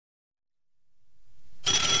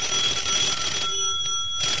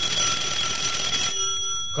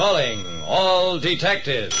Calling all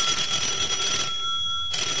detectives.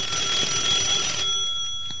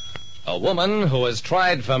 A woman who was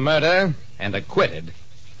tried for murder and acquitted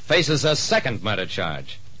faces a second murder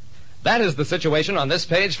charge. That is the situation on this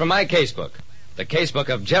page from my casebook. The casebook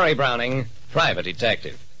of Jerry Browning, private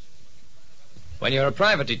detective. When you're a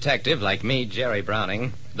private detective like me, Jerry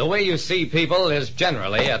Browning, the way you see people is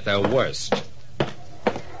generally at their worst.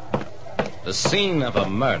 The scene of a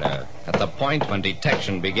murder, at the point when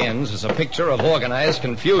detection begins, is a picture of organized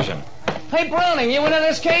confusion. Hey, Browning, you in on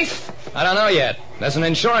this case? I don't know yet. There's an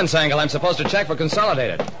insurance angle I'm supposed to check for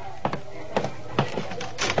Consolidated.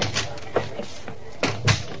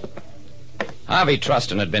 Harvey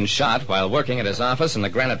Trustin had been shot while working at his office in the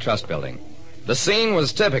Granite Trust building. The scene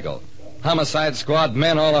was typical. Homicide squad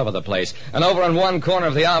men all over the place. And over in one corner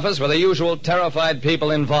of the office were the usual terrified people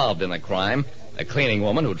involved in the crime. A cleaning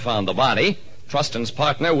woman who'd found the body, Trustin's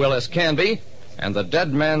partner, Willis Canby, and the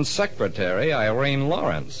dead man's secretary, Irene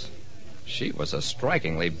Lawrence. She was a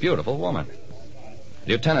strikingly beautiful woman.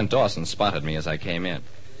 Lieutenant Dawson spotted me as I came in.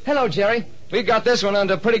 Hello, Jerry. We've got this one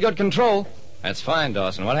under pretty good control. That's fine,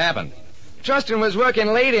 Dawson. What happened? Trustin was working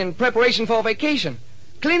late in preparation for vacation.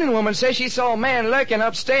 Cleaning woman says she saw a man lurking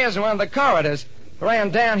upstairs in one of the corridors.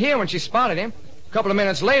 Ran down here when she spotted him. A couple of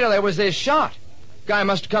minutes later, there was this shot. Guy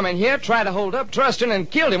must have come in here, tried to hold up Trustin, and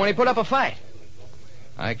killed him when he put up a fight.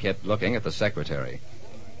 I kept looking at the secretary.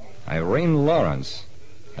 Irene Lawrence.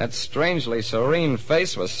 That strangely serene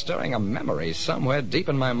face was stirring a memory somewhere deep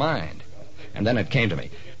in my mind. And then it came to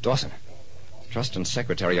me. Dawson, Trustin's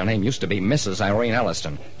secretary, her name used to be Mrs. Irene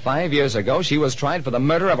Elliston. 5 years ago, she was tried for the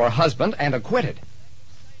murder of her husband and acquitted.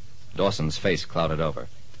 Dawson's face clouded over.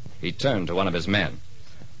 He turned to one of his men.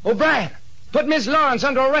 O'Brien, put Miss Lawrence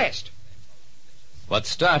under arrest. What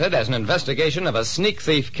started as an investigation of a sneak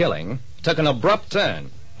thief killing took an abrupt turn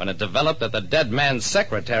when it developed that the dead man's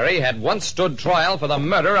secretary had once stood trial for the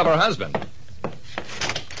murder of her husband.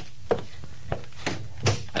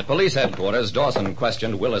 At police headquarters, Dawson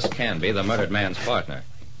questioned Willis Canby, the murdered man's partner.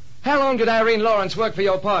 How long did Irene Lawrence work for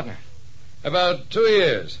your partner? About 2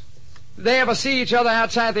 years. Did they ever see each other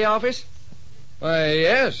outside the office? Why,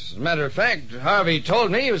 yes. As a matter of fact, Harvey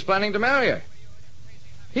told me he was planning to marry her.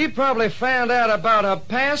 He probably found out about her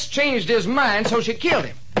past, changed his mind, so she killed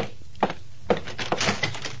him.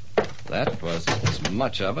 That was as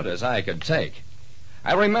much of it as I could take.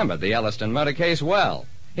 I remembered the Elliston murder case well.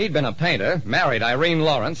 He'd been a painter, married Irene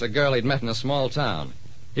Lawrence, a girl he'd met in a small town.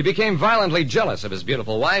 He became violently jealous of his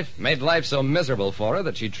beautiful wife, made life so miserable for her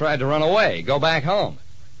that she tried to run away, go back home.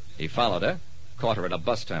 He followed her, caught her at a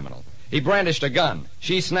bus terminal. He brandished a gun.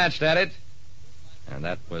 She snatched at it, and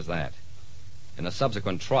that was that. In a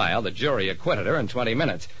subsequent trial, the jury acquitted her in 20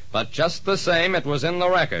 minutes. But just the same, it was in the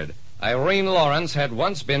record. Irene Lawrence had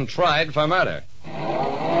once been tried for murder.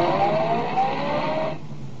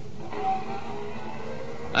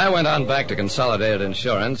 I went on back to Consolidated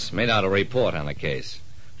Insurance, made out a report on the case.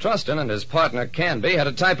 Trustin and his partner Canby had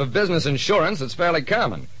a type of business insurance that's fairly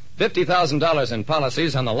common. $50,000 in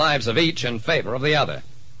policies on the lives of each in favor of the other.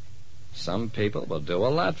 Some people will do a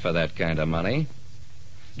lot for that kind of money.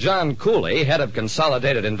 John Cooley, head of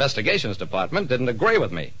Consolidated Investigations Department, didn't agree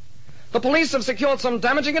with me. The police have secured some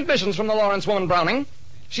damaging admissions from the Lawrence woman, Browning.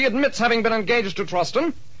 She admits having been engaged to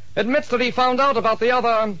Trustin, admits that he found out about the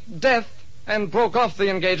other death and broke off the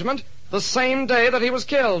engagement the same day that he was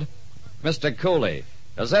killed. Mr. Cooley,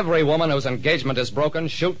 does every woman whose engagement is broken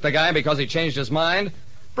shoot the guy because he changed his mind?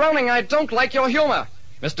 Browning, I don't like your humor.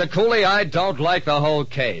 Mr. Cooley, I don't like the whole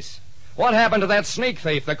case. What happened to that sneak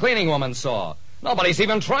thief the cleaning woman saw? Nobody's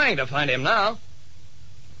even trying to find him now.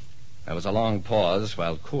 There was a long pause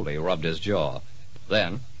while Cooley rubbed his jaw.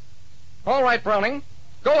 Then, all right, Browning.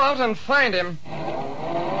 Go out and find him.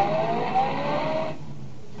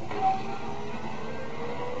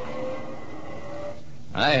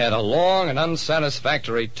 I had a long and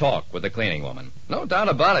unsatisfactory talk with the cleaning woman. No doubt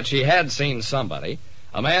about it, she had seen somebody.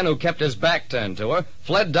 A man who kept his back turned to her,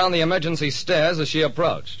 fled down the emergency stairs as she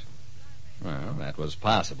approached. Well, that was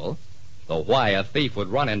possible. Though why a thief would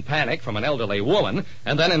run in panic from an elderly woman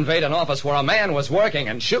and then invade an office where a man was working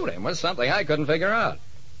and shoot him was something I couldn't figure out.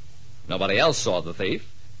 Nobody else saw the thief.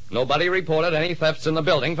 Nobody reported any thefts in the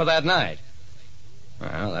building for that night.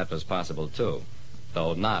 Well, that was possible, too,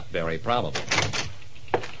 though not very probable.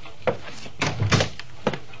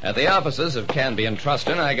 At the offices of Canby and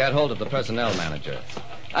Trustin, I got hold of the personnel manager.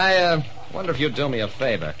 I wonder if you'd do me a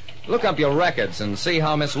favor. Look up your records and see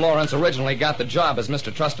how Miss Lawrence originally got the job as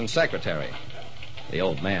Mr. Trustin's secretary. The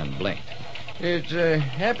old man blinked. It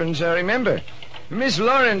happens, I remember. Miss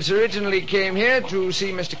Lawrence originally came here to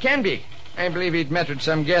see Mr. Canby. I believe he'd met at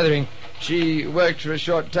some gathering. She worked for a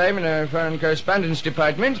short time in our foreign correspondence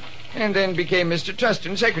department and then became Mr.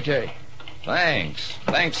 Truston's secretary. Thanks.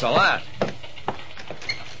 Thanks a lot.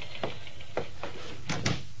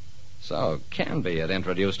 So, Canby had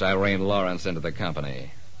introduced Irene Lawrence into the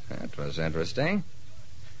company. That was interesting.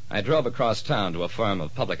 I drove across town to a firm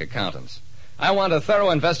of public accountants. I want a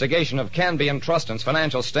thorough investigation of Canby and Truston's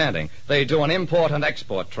financial standing. They do an import and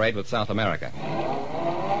export trade with South America.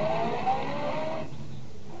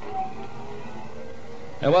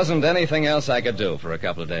 There wasn't anything else I could do for a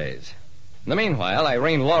couple of days. In the meanwhile,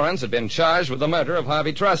 Irene Lawrence had been charged with the murder of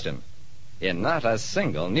Harvey Truston. In not a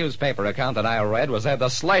single newspaper account that I read was there the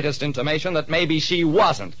slightest intimation that maybe she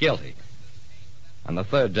wasn't guilty. On the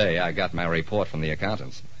third day, I got my report from the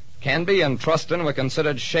accountants. Canby and Truston were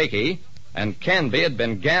considered shaky, and Canby had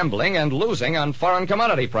been gambling and losing on foreign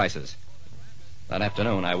commodity prices. That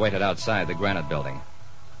afternoon, I waited outside the Granite Building.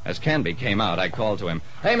 As Canby came out, I called to him,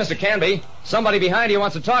 "Hey, Mr. Canby, somebody behind you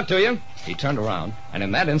wants to talk to you." He turned around, and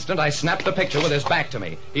in that instant, I snapped the picture with his back to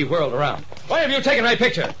me. He whirled around. "Why have you taken my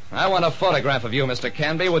picture?" "I want a photograph of you, Mr.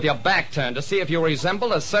 Canby, with your back turned to see if you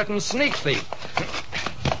resemble a certain sneak thief."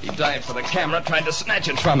 He dived for the camera, tried to snatch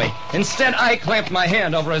it from me. Instead, I clamped my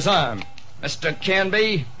hand over his arm. "Mr.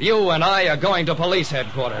 Canby, you and I are going to police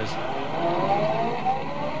headquarters."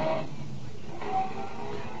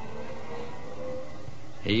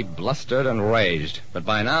 He blustered and raged, but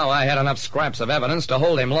by now I had enough scraps of evidence to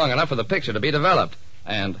hold him long enough for the picture to be developed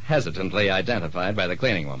and hesitantly identified by the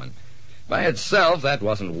cleaning woman. By itself, that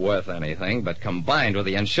wasn't worth anything, but combined with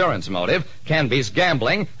the insurance motive, Canby's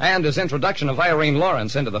gambling, and his introduction of Irene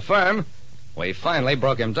Lawrence into the firm, we finally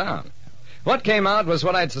broke him down. What came out was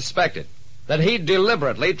what I'd suspected, that he'd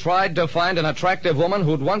deliberately tried to find an attractive woman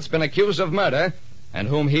who'd once been accused of murder and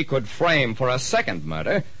whom he could frame for a second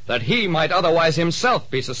murder that he might otherwise himself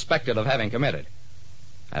be suspected of having committed.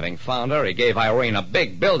 Having found her, he gave Irene a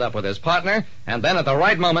big build-up with his partner, and then at the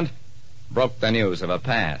right moment, broke the news of her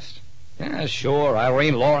past. Yeah, sure,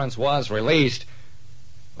 Irene Lawrence was released,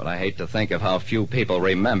 but I hate to think of how few people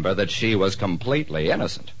remember that she was completely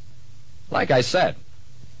innocent. Like I said,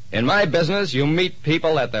 in my business, you meet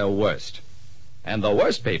people at their worst. And the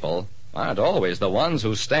worst people aren't always the ones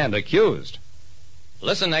who stand accused.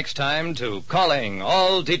 Listen next time to Calling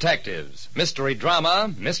All Detectives, mystery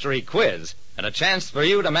drama, mystery quiz, and a chance for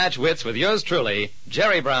you to match wits with yours truly,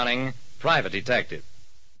 Jerry Browning, Private Detective.